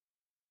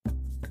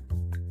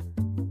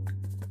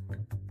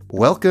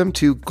Welcome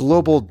to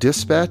Global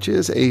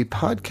Dispatches, a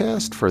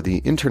podcast for the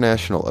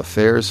international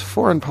affairs,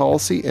 foreign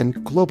policy,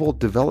 and global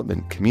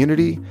development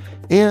community,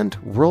 and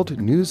world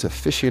news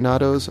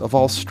aficionados of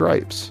all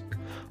stripes.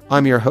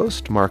 I'm your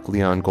host, Mark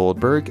Leon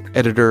Goldberg,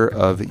 editor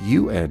of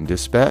UN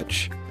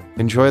Dispatch.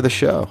 Enjoy the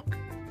show.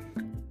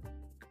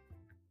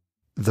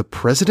 The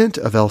president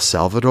of El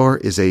Salvador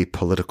is a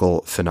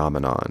political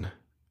phenomenon.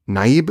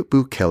 Nayib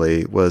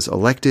Bukele was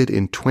elected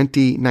in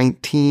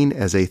 2019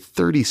 as a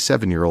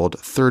 37-year-old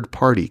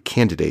third-party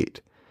candidate.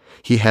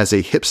 He has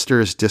a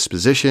hipster's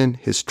disposition,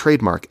 his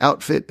trademark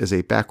outfit is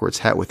a backwards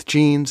hat with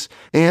jeans,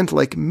 and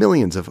like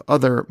millions of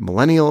other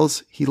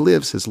millennials, he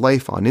lives his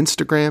life on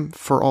Instagram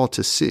for all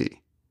to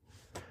see.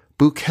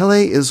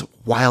 Bukele is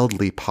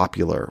wildly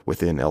popular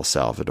within El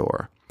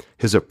Salvador.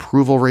 His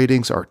approval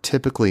ratings are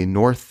typically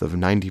north of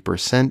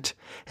 90%,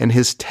 and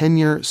his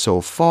tenure so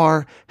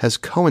far has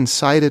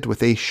coincided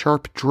with a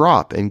sharp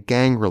drop in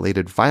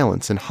gang-related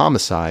violence and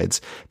homicides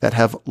that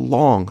have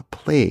long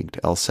plagued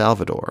El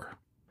Salvador.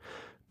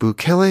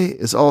 Bukele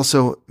is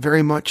also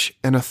very much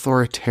an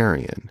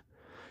authoritarian.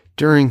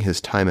 During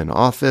his time in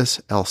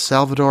office, El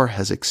Salvador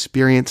has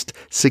experienced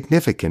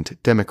significant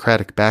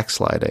democratic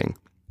backsliding.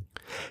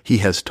 He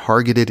has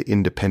targeted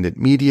independent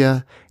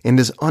media and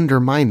is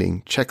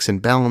undermining checks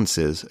and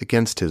balances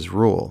against his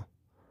rule.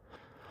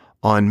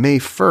 On May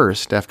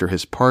 1st, after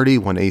his party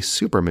won a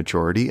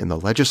supermajority in the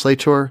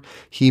legislature,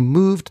 he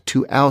moved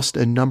to oust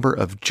a number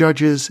of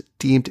judges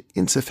deemed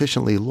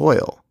insufficiently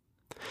loyal.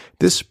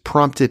 This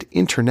prompted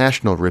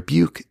international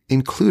rebuke,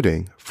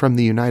 including from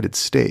the United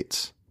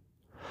States.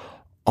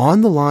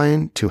 On the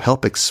line to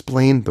help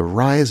explain the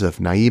rise of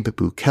Nayib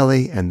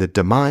Bukele and the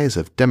demise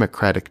of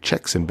democratic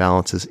checks and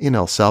balances in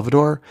El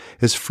Salvador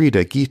is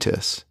Frida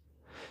Guittis.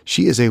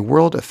 She is a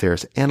world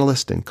affairs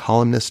analyst and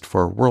columnist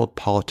for World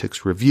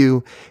Politics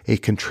Review, a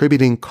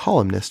contributing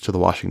columnist to The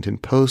Washington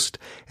Post,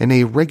 and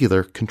a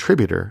regular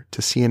contributor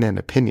to CNN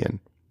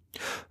Opinion.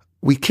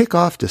 We kick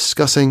off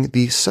discussing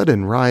the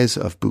sudden rise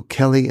of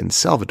Bukele in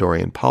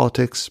Salvadorian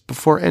politics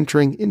before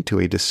entering into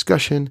a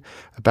discussion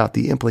about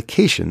the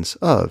implications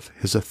of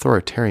his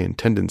authoritarian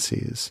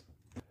tendencies.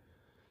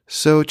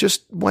 So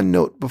just one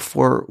note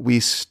before we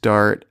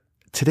start.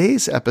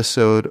 Today's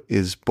episode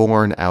is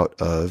born out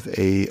of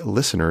a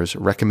listener's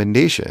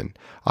recommendation.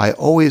 I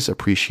always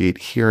appreciate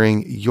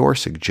hearing your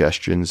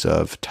suggestions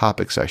of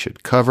topics I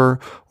should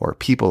cover or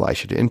people I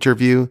should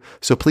interview,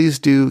 so please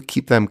do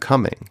keep them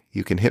coming.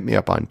 You can hit me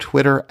up on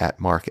Twitter at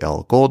Mark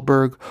L.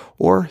 Goldberg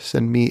or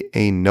send me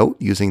a note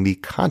using the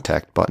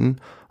contact button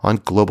on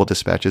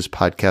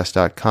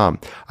globaldispatchespodcast.com.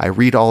 I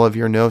read all of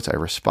your notes, I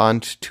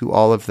respond to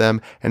all of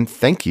them, and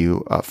thank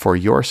you for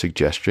your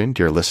suggestion,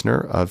 dear listener,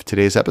 of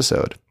today's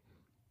episode.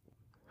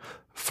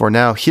 For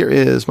now, here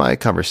is my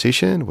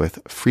conversation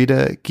with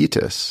Frida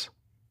Guittis.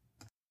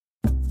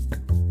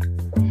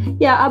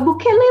 Yeah,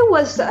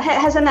 Bukele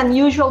has an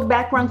unusual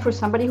background for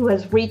somebody who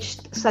has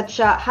reached such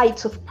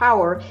heights of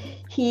power.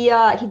 He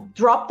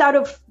dropped out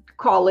of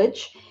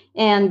college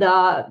and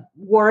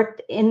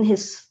worked in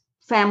his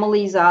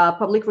family's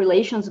public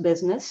relations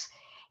business.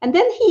 And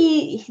then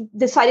he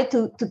decided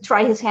to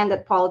try his hand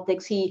at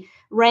politics. He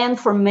ran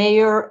for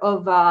mayor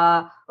of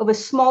a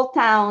small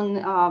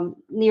town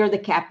near the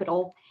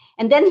capital.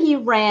 And then he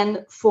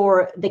ran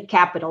for the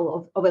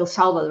capital of El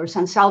Salvador,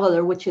 San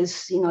Salvador, which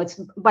is, it's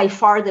by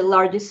far the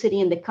largest city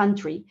in the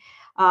country.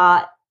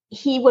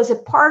 He was a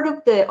part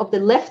of the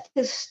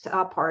leftist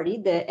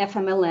party, the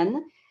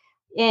FMLN,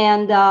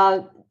 and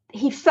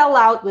he fell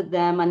out with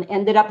them and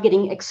ended up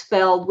getting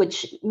expelled,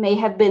 which may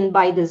have been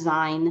by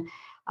design.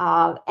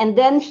 And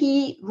then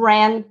he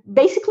ran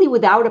basically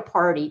without a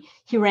party.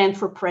 He ran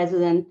for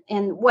president.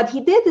 And what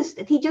he did is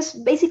that he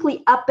just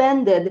basically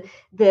upended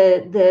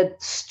the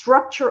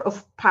structure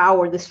of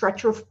power, the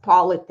structure of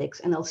politics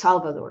in El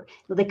Salvador.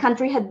 The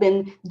country had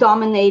been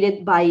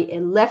dominated by a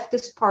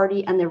leftist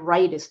party and a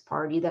rightist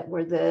party that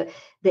were the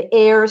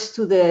heirs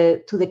to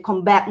the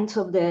combatants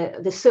of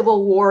the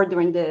Civil War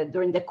during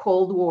the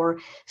Cold War.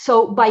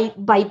 So by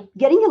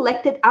getting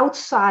elected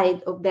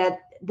outside of that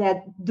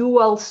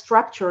dual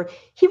structure,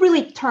 he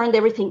really turned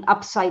everything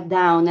upside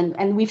down,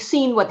 and we've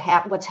seen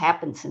what's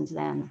happened since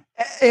then.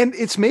 And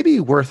it's maybe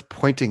worth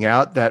pointing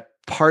out that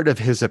part of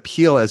his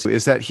appeal is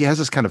that he has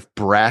this kind of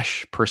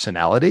brash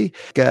personality.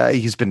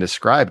 He's been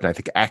described, and I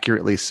think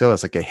accurately so,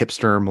 as like a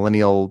hipster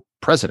millennial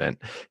president.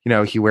 He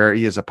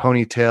has a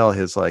ponytail,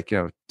 his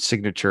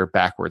signature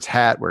backwards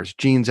hat, wears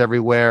jeans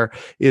everywhere,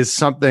 is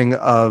something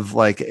of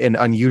like an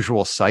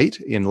unusual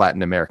sight in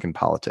Latin American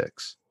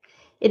politics.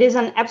 It is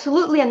an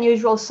absolutely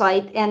unusual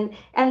sight, and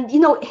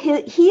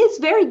he is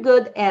very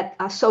good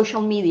at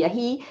social media.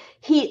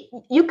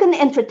 You can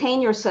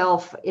entertain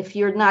yourself if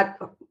you're not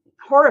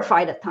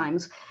horrified at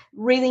times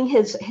reading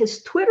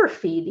his Twitter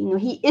feed.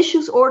 He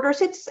issues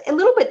orders. It's a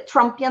little bit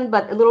Trumpian,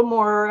 but a little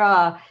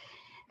more,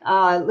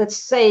 let's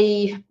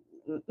say,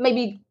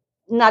 maybe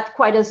not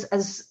quite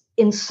as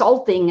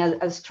insulting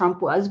as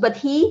Trump was. But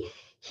he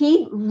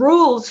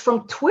rules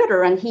from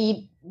Twitter, and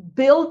he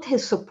built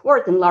his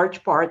support in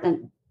large part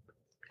and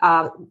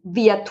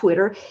via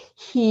Twitter.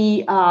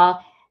 He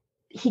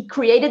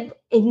created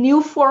a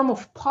new form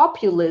of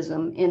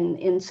populism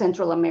in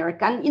Central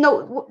America. And,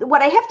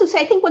 what I have to say,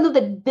 I think one of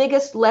the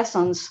biggest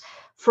lessons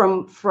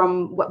from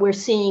what we're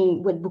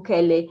seeing with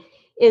Bukele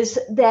is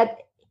that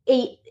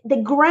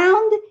the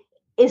ground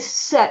is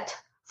set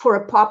for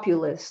a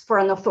populist, for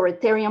an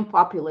authoritarian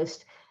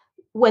populist,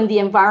 when the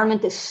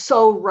environment is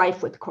so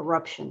rife with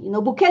corruption.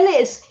 Bukele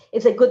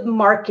is a good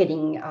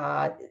marketing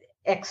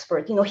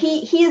expert.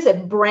 He is a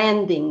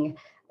branding.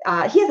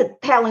 He has a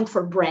talent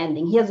for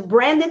branding. He has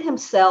branded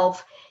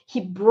himself. He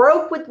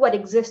broke with what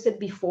existed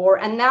before,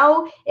 and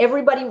now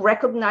everybody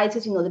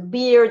recognizes, the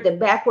beard, the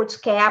backwards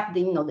cap,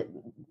 the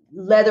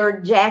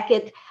leather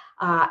jacket,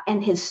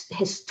 and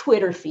his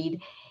Twitter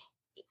feed.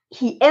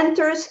 He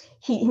enters.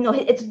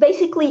 It's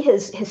basically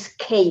his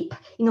cape.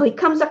 He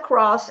comes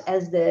across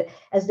as the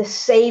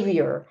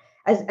savior,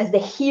 as the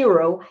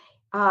hero,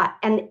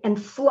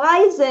 and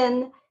flies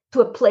in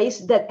to a place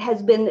that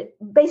has been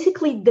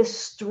basically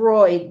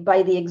destroyed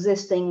by the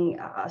existing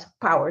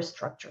power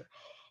structure.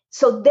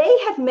 So they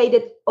have made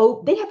it.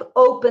 They have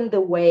opened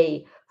the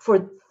way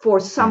for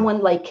someone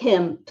like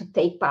him to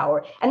take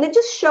power, and it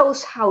just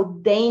shows how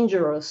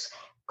dangerous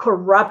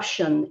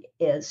corruption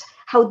is,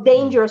 how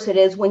dangerous it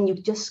is when you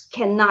just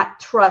cannot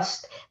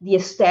trust the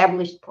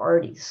established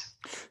parties.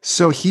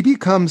 So he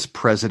becomes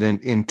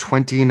president in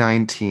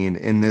 2019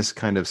 in this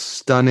kind of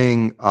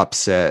stunning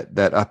upset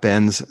that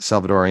upends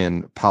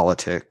Salvadorian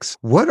politics.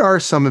 What are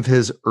some of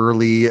his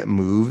early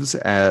moves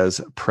as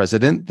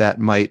president that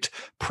might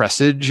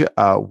presage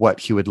what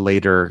he would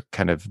later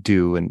kind of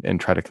do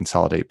and try to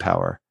consolidate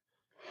power?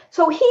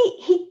 So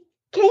he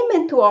came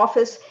into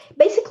office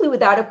basically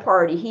without a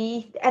party.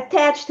 He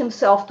attached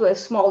himself to a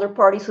smaller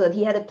party so that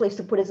he had a place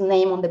to put his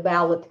name on the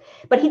ballot,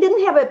 but he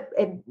didn't have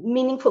a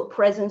meaningful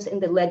presence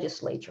in the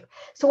legislature.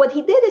 So what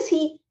he did is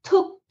he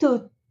took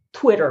to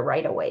Twitter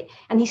right away,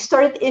 and he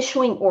started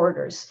issuing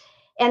orders.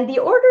 And the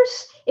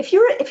orders, if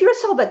you're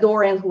a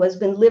Salvadorian who has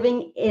been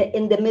living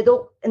in the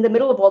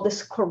middle of all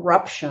this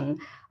corruption,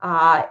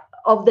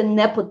 of the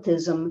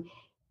nepotism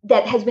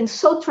that has been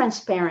so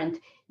transparent,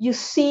 you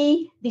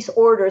see these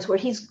orders where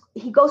he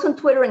goes on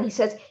Twitter and he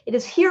says, it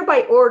is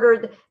hereby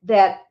ordered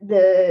that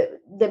the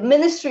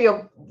ministry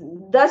of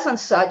thus and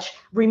such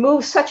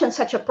remove such and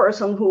such a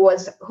person who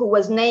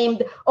was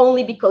named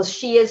only because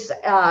she is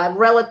a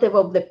relative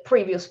of the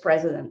previous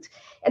president.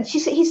 And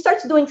he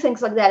starts doing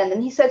things like that. And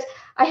then he says,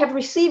 I have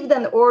received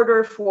an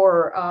order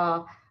for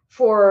a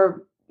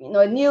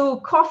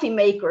new coffee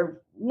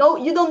maker. No,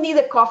 you don't need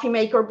a coffee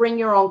maker, bring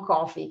your own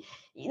coffee.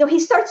 He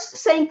starts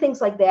saying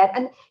things like that.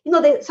 And,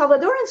 the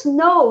Salvadorans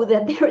know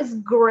that there is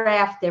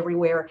graft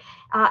everywhere.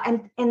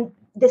 And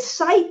the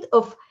sight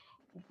of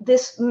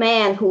this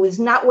man who is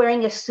not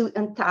wearing a suit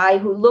and tie,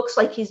 who looks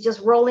like he's just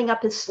rolling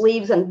up his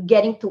sleeves and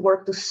getting to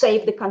work to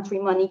save the country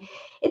money,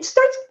 it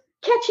starts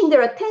catching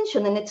their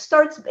attention, and it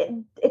starts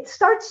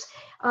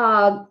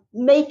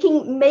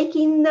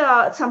making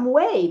some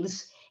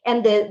waves.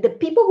 And the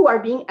people who are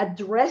being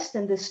addressed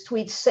in this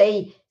tweet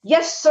say,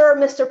 yes, sir,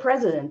 Mr.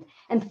 President.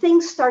 And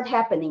things start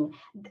happening.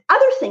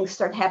 Other things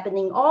start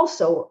happening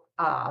also.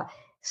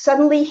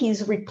 Suddenly,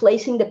 he's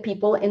replacing the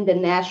people in the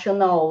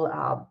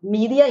national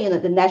media,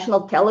 the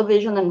national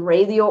television and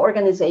radio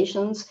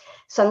organizations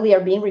suddenly are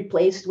being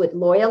replaced with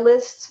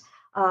loyalists.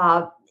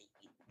 And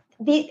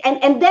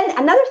then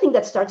another thing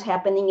that starts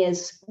happening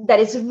is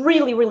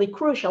really, really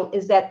crucial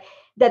is that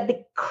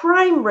the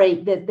crime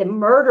rate, the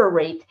murder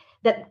rate,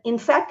 that in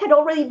fact had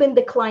already been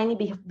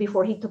declining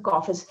before he took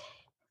office,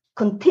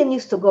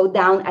 continues to go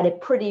down at a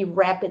pretty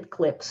rapid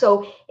clip.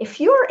 So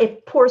if you're a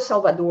poor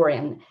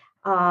Salvadorian,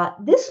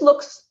 this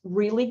looks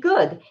really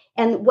good.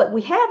 And what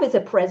we have is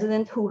a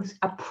president whose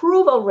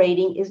approval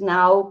rating is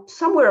now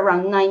somewhere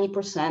around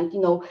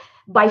 90%,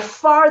 by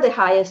far the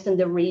highest in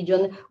the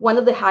region, one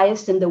of the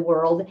highest in the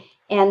world.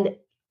 And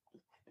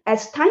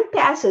as time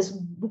passes,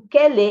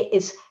 Bukele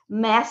is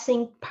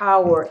massing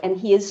power, and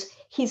he's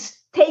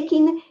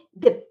taking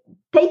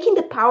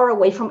the power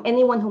away from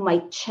anyone who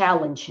might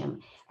challenge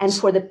him. And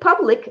for the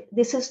public,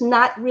 this is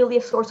not really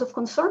a source of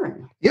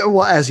concern. Yeah,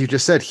 well, as you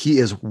just said, he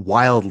is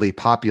wildly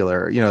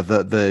popular.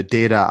 The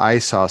data I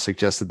saw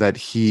suggested that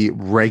he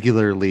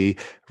regularly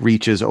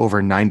reaches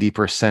over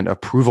 90%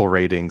 approval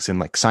ratings in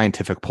like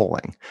scientific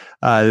polling.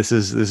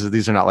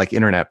 These are not like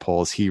internet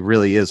polls. He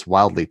really is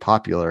wildly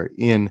popular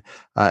in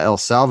El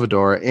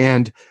Salvador.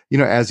 And,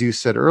 as you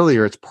said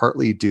earlier, it's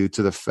partly due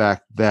to the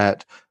fact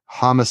that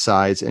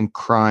homicides and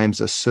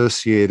crimes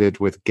associated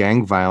with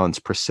gang violence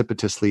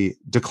precipitously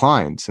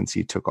declined since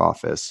he took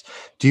office.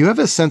 Do you have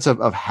a sense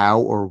of how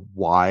or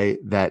why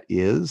that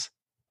is?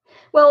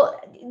 Well,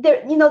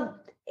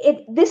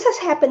 this has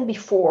happened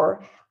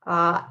before.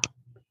 A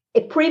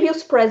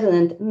previous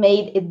president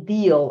made a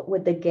deal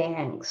with the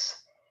gangs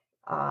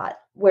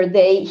where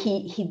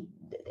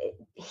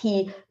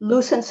he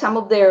loosened some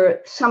of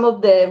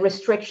the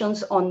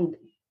restrictions on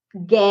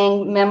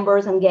gang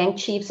members and gang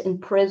chiefs in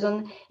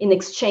prison in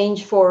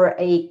exchange for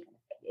a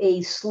a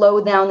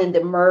slowdown in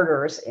the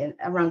murders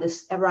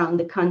around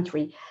the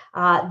country.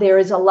 There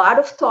is a lot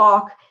of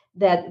talk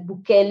that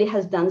Bukele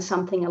has done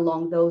something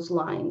along those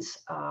lines.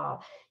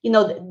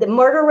 The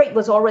murder rate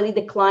was already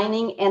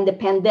declining, and the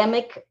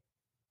pandemic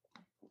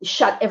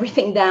shut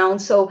everything down.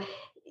 So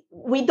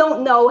we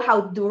don't know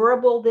how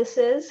durable this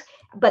is,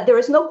 but there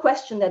is no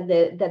question that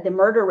the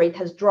murder rate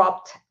has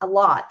dropped a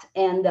lot.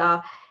 And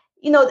the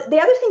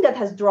other thing that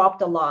has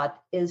dropped a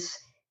lot is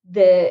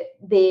the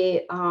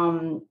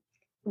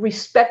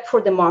respect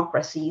for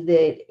democracy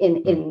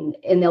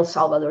in El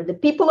Salvador. The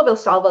people of El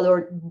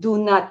Salvador do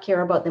not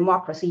care about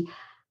democracy,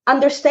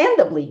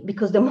 understandably,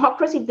 because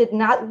democracy did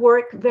not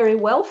work very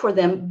well for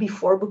them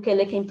before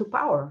Bukele came to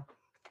power.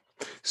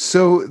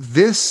 So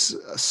this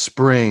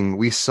spring,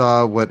 we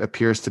saw what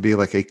appears to be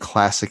like a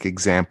classic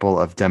example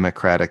of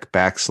democratic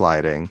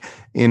backsliding,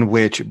 in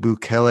which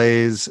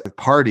Bukele's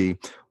party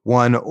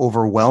won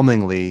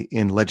overwhelmingly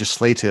in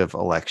legislative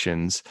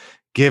elections,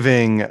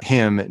 giving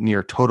him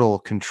near total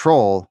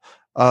control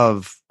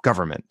of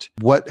government.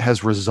 What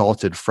has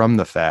resulted from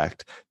the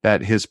fact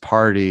that his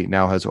party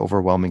now has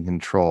overwhelming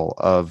control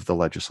of the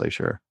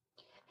legislature?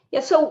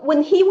 Yeah, so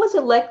when he was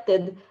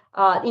elected,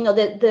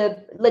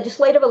 the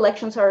legislative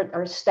elections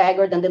are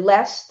staggered, and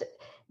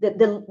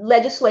the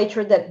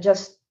legislature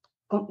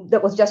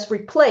that was just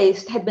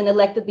replaced had been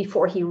elected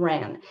before he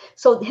ran.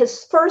 So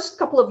his first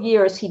couple of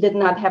years, he did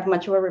not have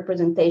much of a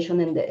representation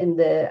in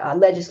the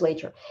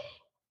legislature.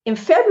 In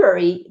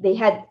February, they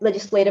had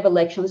legislative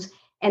elections,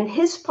 and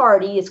his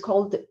party is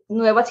called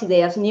Nuevas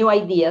Ideas, New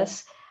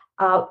Ideas,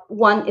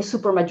 won a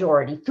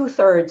supermajority,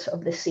 2/3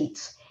 of the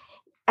seats.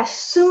 As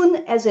soon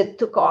as it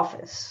took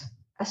office,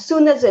 as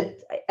soon as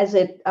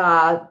it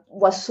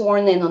was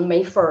sworn in on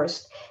May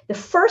 1st, the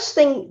first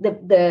thing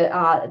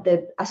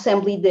the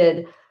assembly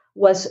did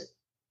was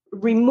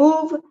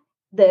remove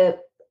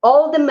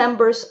all the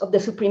members of the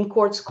Supreme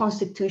Court's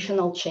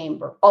constitutional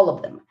chamber, all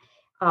of them.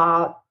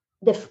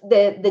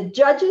 The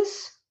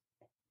judges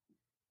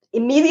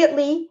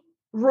immediately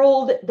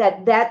ruled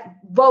that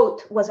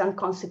vote was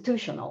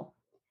unconstitutional.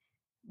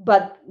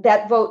 But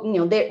that vote,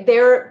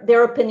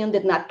 their opinion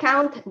did not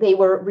count. They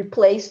were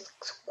replaced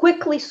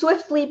quickly,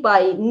 swiftly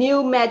by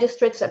new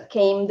magistrates that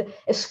came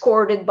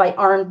escorted by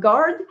armed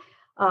guard.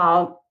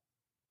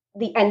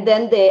 And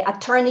then the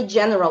attorney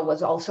general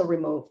was also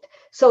removed.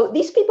 So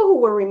these people who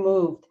were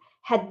removed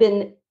had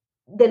been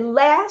the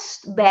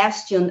last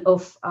bastion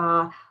of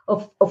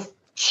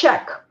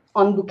check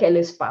on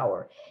Bukele's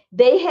power.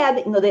 They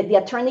had, the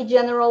attorney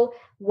general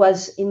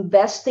was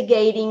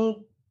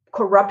investigating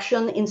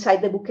corruption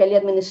inside the Bukele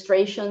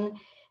administration.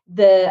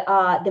 The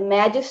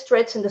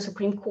magistrates in the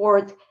Supreme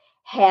Court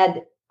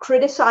had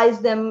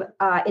criticized them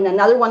in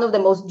another one of the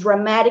most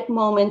dramatic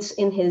moments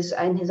in his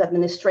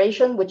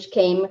administration, which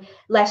came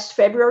last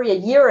February, a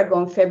year ago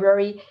in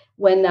February,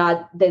 when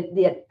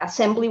the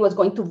assembly was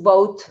going to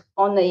vote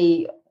on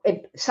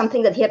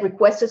something that he had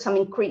requested,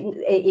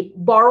 a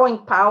borrowing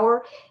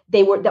power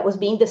that was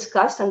being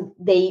discussed, and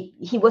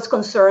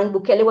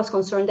Bukele was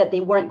concerned that they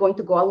weren't going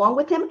to go along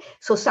with him.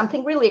 So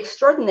something really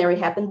extraordinary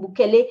happened.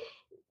 Bukele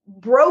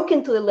broke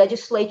into the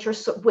legislature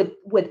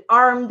with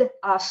armed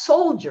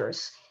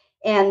soldiers,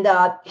 and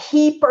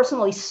he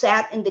personally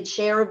sat in the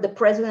chair of the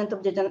president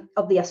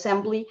of the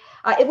assembly.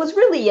 It was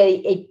really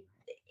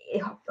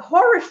a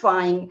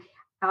horrifying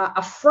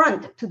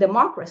affront to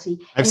democracy.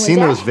 I've seen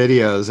those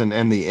videos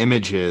and the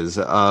images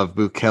of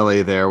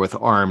Bukele there with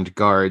armed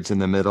guards in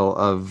the middle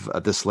of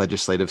this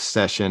legislative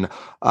session,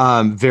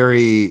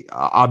 very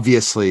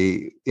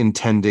obviously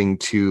intending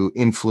to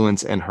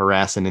influence and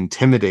harass and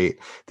intimidate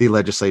the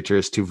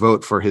legislatures to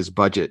vote for his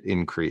budget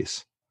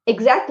increase.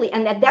 Exactly.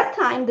 And at that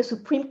time, the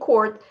Supreme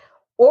Court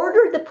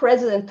ordered the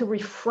president to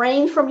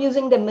refrain from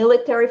using the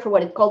military for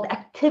what it called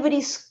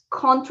activities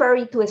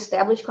contrary to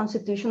established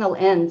constitutional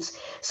ends.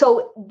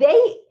 So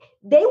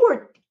they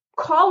were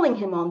calling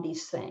him on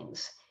these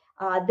things.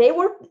 They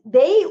were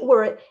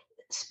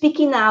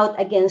speaking out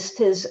against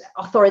his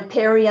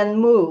authoritarian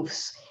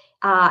moves.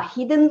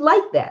 He didn't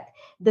like that.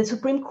 The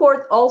Supreme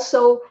Court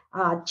also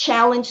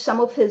challenged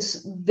some of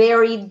his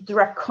very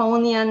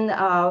draconian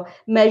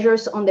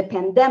measures on the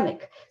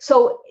pandemic.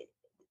 So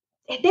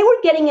they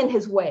were getting in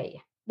his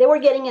way.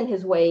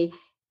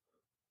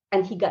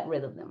 And he got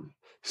rid of them.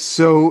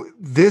 So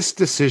this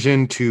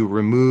decision to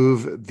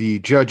remove the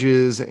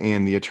judges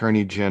and the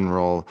attorney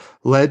general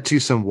led to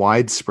some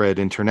widespread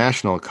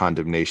international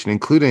condemnation,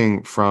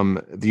 including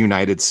from the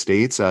United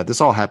States.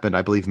 This all happened,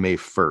 I believe, May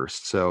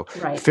 1st. So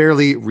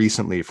fairly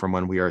recently from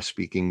when we are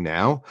speaking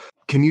now.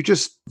 Can you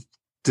just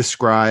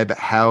describe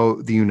how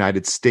the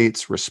United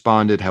States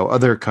responded, how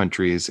other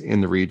countries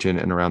in the region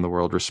and around the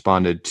world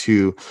responded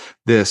to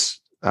this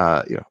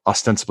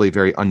ostensibly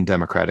very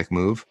undemocratic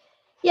move?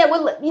 Yeah,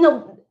 well,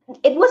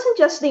 it wasn't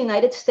just the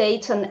United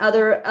States and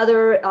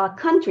other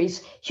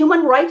countries.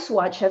 Human Rights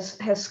Watch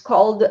has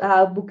called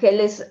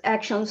Bukele's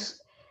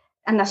actions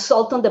an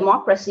assault on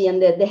democracy.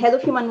 And the head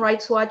of Human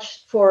Rights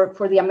Watch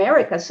for the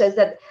Americas says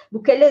that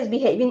Bukele is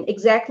behaving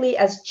exactly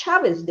as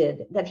Chavez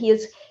did, that he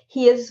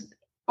is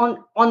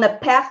on a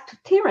path to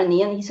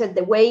tyranny. And he said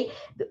the way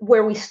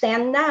where we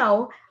stand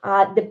now,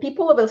 the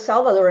people of El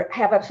Salvador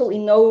have absolutely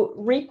no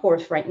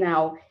recourse right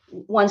now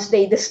once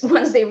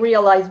they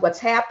realize what's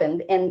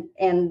happened.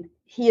 And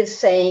he is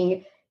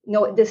saying,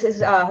 this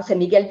is Jose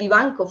Miguel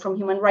Vivanco from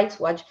Human Rights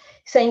Watch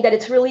saying that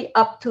it's really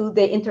up to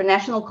the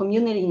international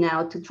community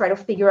now to try to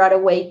figure out a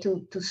way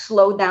to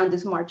slow down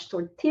this march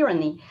toward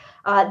tyranny.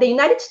 The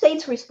United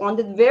States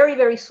responded very,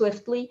 very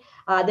swiftly.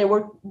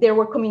 There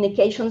were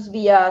communications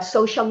via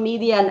social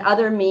media and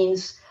other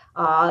means.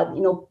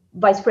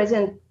 Vice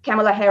President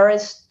Kamala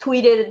Harris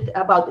tweeted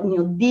about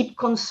deep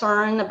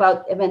concern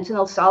about events in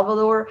El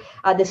Salvador.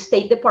 The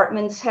State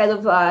Department's head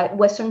of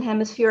Western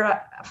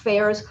Hemisphere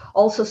affairs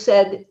also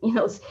said,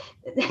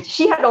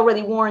 she had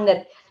already warned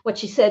that what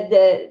she said,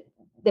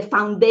 the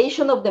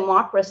foundation of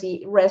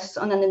democracy rests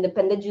on an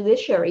independent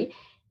judiciary.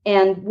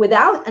 And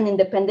without an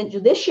independent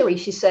judiciary,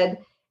 she said,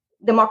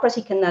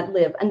 democracy cannot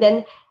live. And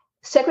then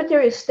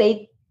Secretary of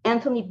State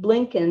Anthony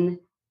Blinken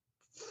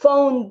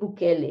phoned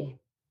Bukele.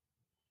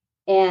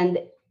 And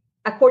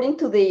according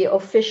to the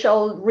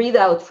official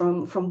readout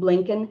from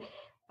Blinken,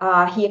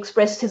 he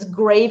expressed his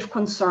grave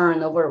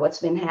concern over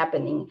what's been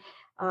happening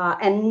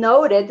and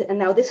noted, and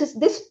now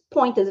this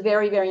point is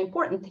very, very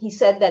important. He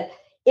said that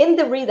in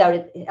the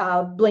readout,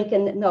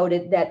 Blinken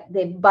noted that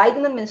the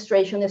Biden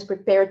administration is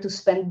prepared to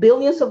spend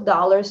billions of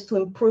dollars to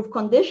improve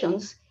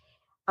conditions,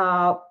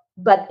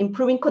 but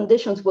improving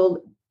conditions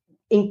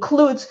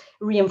includes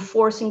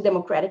reinforcing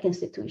democratic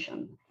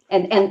institutions.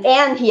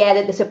 And he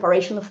added the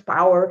separation of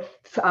power,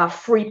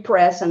 free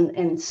press,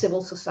 and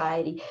civil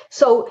society.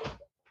 So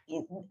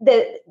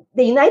the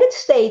United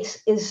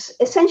States is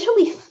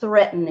essentially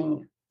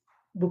threatening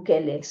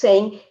Bukele,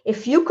 saying,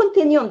 if you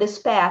continue on this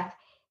path,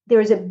 there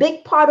is a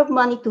big pot of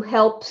money to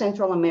help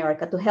Central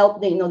America, to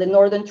help the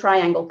Northern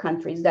Triangle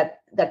countries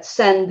that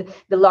send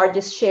the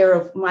largest share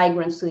of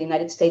migrants to the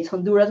United States,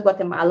 Honduras,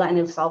 Guatemala, and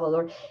El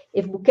Salvador.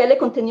 If Bukele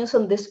continues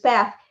on this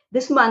path,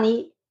 this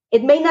money,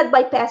 it may not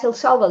bypass El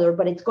Salvador,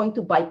 but it's going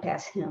to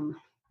bypass him.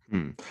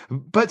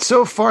 But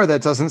so far,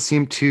 that doesn't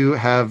seem to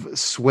have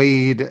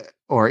swayed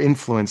or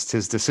influenced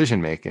his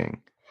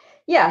decision-making.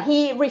 Yeah,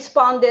 he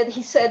responded,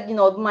 he said,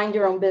 mind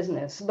your own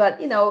business.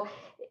 But,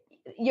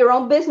 your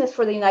own business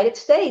for the United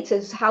States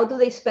is how do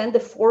they spend the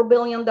 $4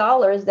 billion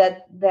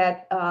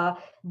that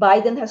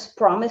Biden has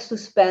promised to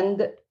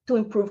spend to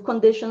improve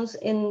conditions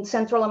in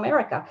Central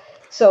America.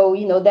 So,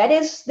 that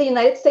is the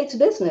United States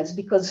business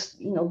because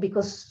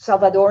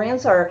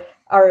Salvadorians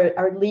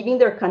are leaving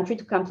their country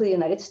to come to the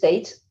United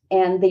States.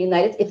 And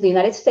if the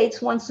United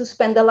States wants to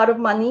spend a lot of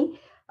money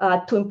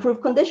to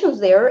improve conditions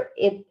there,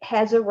 it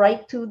has a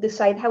right to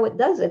decide how it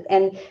does it.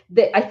 And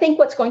I think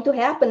what's going to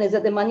happen is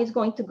that the money is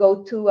going to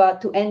go to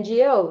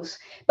NGOs.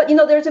 But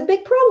there's a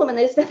big problem, and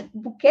it's that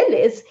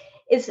Bukele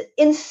is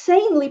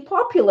insanely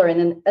popular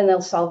in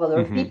El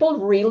Salvador. Mm-hmm. People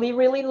really,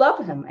 really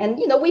love him. And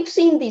we've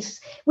seen these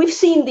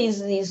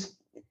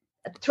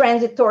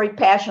transitory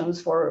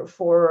passions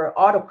for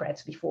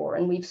autocrats before,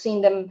 and we've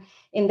seen them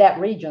in that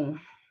region.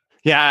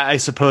 Yeah, I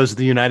suppose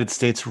the United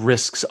States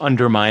risks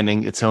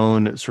undermining its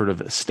own sort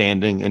of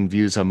standing and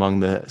views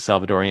among the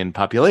Salvadorian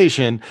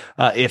population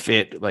if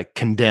it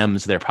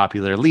condemns their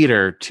popular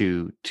leader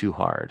too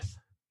hard.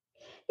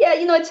 Yeah,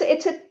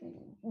 it's a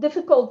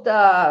difficult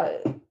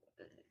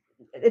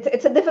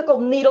it's a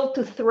difficult needle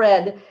to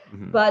thread,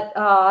 mm-hmm. But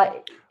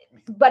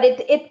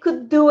it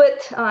could do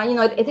it.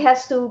 It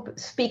has to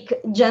speak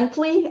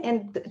gently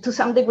and to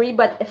some degree,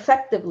 but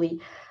effectively.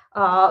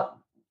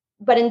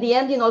 But in the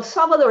end, El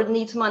Salvador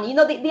needs money.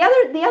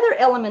 The other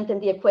element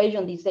in the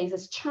equation these days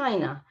is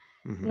China.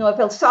 Mm-hmm. If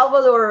El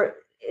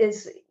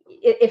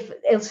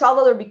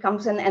Salvador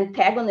becomes an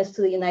antagonist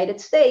to the United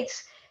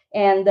States,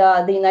 and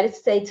the United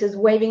States is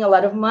waving a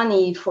lot of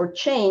money for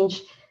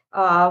change,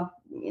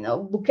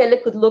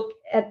 Bukele could look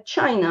at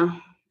China,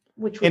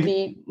 which would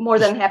be more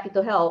than happy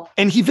to help.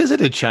 And he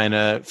visited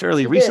China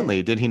fairly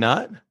recently, did he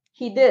not?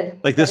 He did.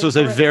 This was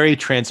a very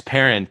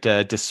transparent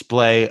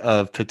display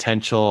of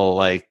potential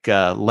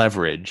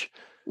leverage.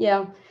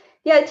 Yeah.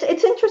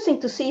 It's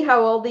interesting to see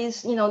how all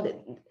these, no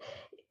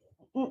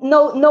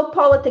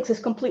politics is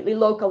completely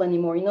local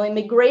anymore.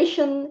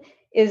 Immigration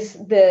is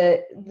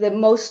the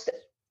most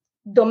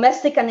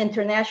domestic and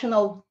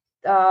international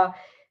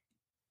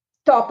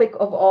topic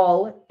of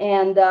all,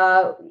 and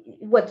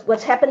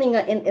what's happening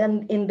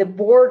in the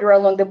border,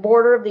 along the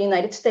border of the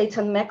United States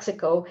and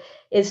Mexico,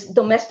 is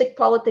domestic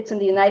politics in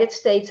the United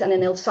States and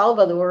in El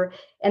Salvador,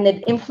 and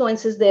it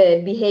influences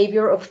the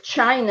behavior of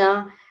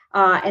China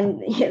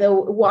and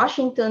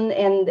Washington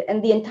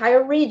and the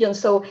entire region.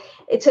 So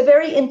it's a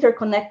very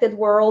interconnected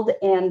world,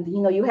 and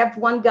you have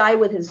one guy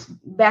with his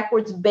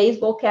backwards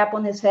baseball cap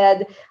on his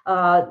head,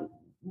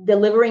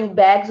 delivering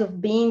bags of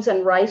beans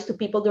and rice to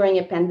people during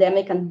a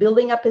pandemic and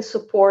building up his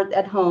support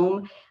at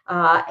home,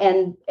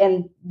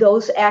 and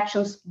those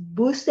actions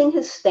boosting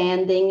his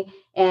standing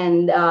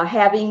and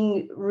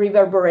having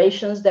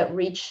reverberations that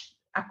reach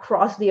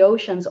across the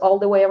oceans all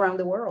the way around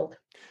the world.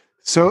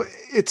 So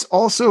it's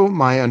also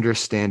my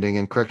understanding,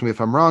 and correct me if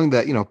I'm wrong,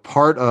 that,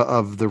 part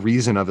of the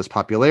reason of his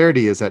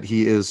popularity is that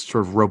he is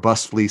sort of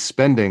robustly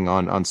spending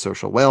on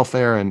social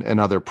welfare and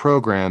other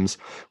programs,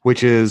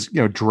 which is,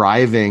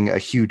 driving a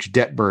huge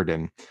debt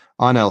burden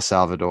on El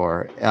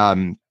Salvador.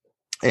 And,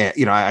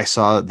 I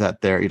saw that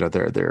their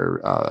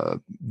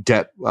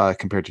debt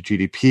compared to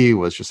GDP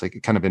was just like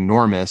kind of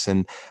enormous.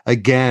 And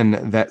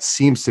again, that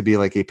seems to be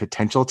like a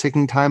potential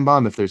ticking time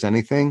bomb, if there's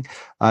anything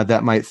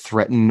that might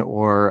threaten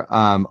or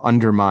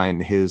undermine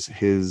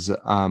his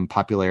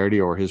popularity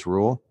or his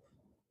rule.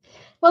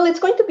 Well, it's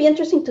going to be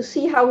interesting to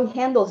see how he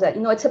handles that.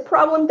 It's a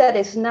problem that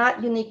is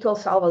not unique to El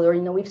Salvador.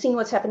 We've seen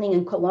what's happening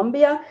in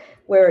Colombia,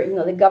 where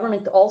the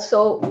government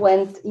also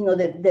went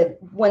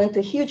into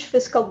a huge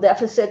fiscal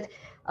deficit.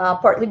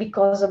 Partly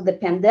because of the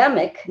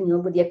pandemic,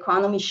 with the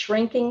economy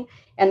shrinking,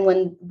 and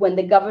when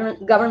the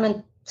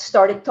government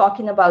started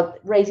talking about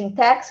raising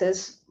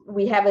taxes,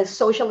 we have a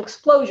social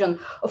explosion.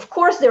 Of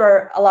course, there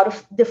are a lot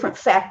of different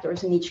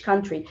factors in each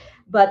country,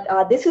 but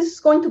this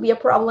is going to be a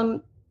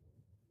problem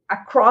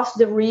across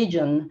the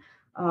region,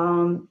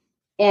 and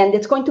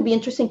it's going to be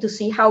interesting to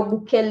see how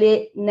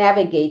Bukele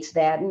navigates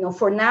that.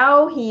 For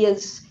now, he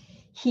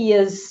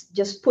is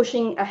just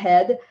pushing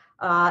ahead.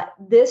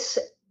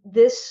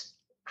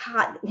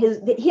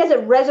 He has a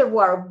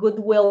reservoir of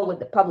goodwill with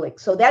the public.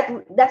 So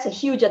that's a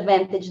huge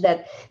advantage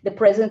that the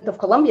president of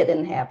Colombia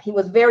didn't have. He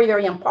was very,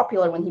 very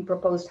unpopular when he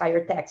proposed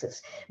higher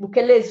taxes.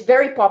 Bukele is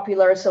very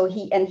popular. So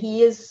he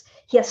has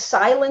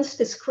silenced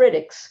his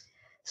critics.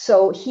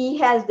 So he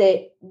has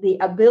the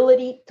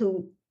ability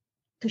to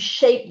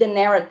shape the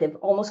narrative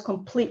almost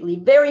completely.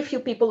 Very few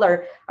people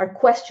are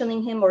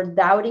questioning him or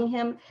doubting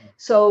him.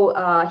 So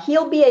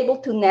he'll be able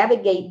to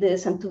navigate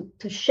this and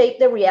to shape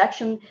the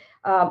reaction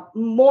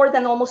more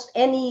than almost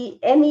any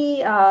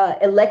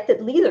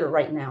elected leader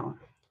right now.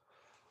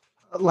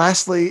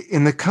 Lastly,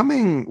 in the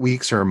coming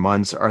weeks or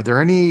months, are there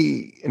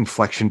any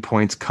inflection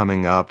points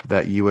coming up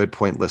that you would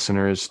point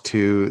listeners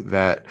to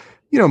that,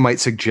 might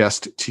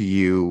suggest to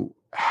you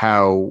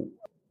how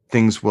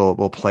things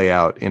will play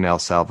out in El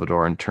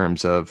Salvador in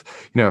terms of,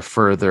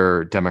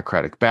 further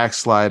democratic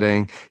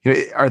backsliding?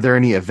 Are there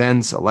any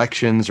events,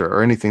 elections,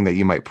 or anything that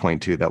you might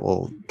point to that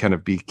will kind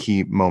of be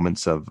key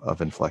moments of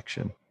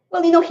inflection?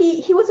 Well,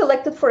 he was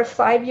elected for a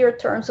 5-year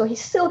term, so he's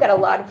still got a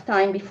lot of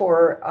time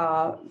before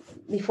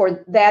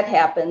that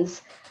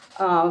happens.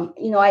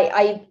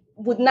 I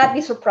would not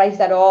be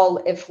surprised at all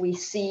if we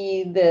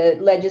see the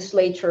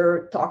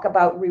legislature talk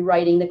about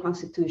rewriting the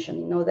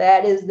Constitution.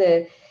 That is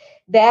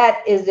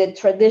the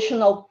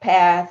traditional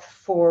path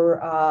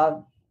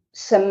for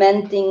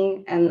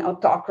cementing an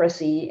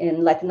autocracy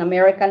in Latin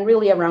America and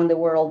really around the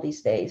world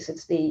these days.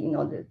 It's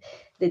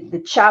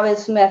the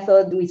Chavez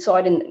method. We saw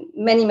it in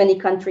many, many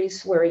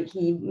countries where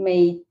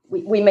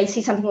we may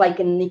see something like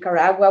in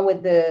Nicaragua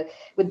with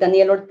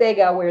Daniel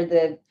Ortega, where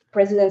the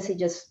presidency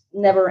just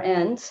never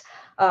ends.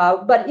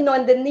 But in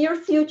the near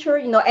future,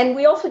 and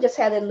we also just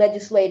had a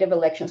legislative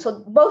election.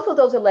 So both of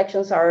those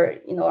elections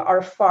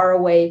are far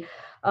away.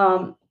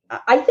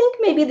 I think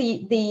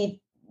maybe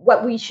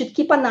what we should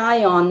keep an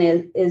eye on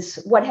is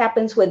what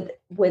happens with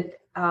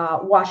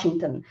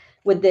Washington,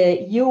 with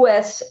the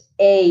U.S.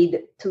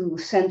 aid to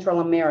Central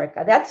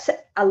America. That's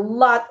a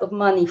lot of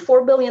money.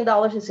 $4 billion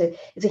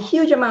is a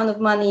huge amount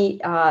of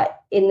money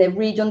in a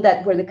region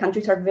where the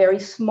countries are very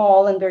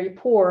small and very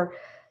poor.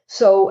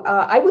 So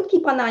I would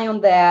keep an eye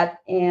on that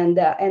and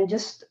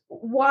just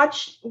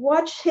watch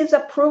his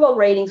approval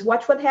ratings.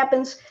 Watch what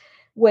happens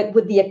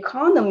with the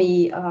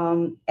economy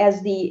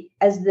as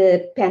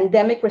the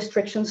pandemic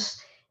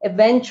restrictions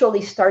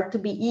eventually start to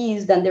be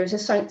eased and there's a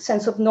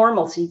sense of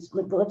normalcy.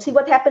 Let's see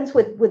what happens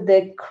with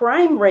the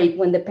crime rate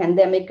when the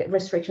pandemic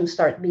restrictions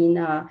start being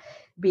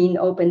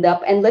opened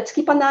up, and let's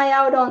keep an eye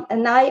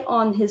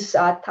on his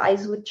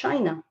ties with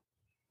China.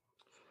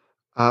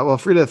 Well,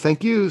 Frida,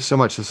 thank you so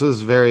much. This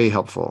was very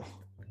helpful.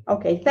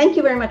 Okay, thank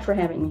you very much for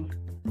having me.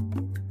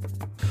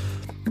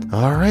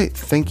 All right.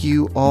 Thank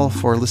you all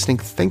for listening.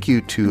 Thank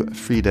you to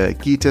Frida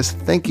Guittas.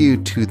 Thank you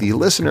to the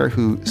listener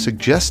who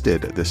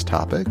suggested this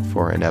topic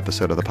for an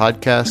episode of the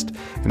podcast.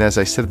 And as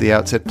I said at the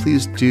outset,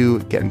 please do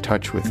get in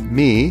touch with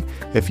me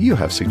if you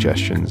have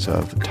suggestions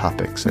of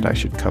topics that I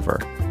should cover.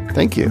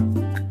 Thank you.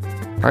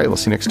 All right. We'll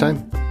see you next time.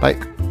 Bye.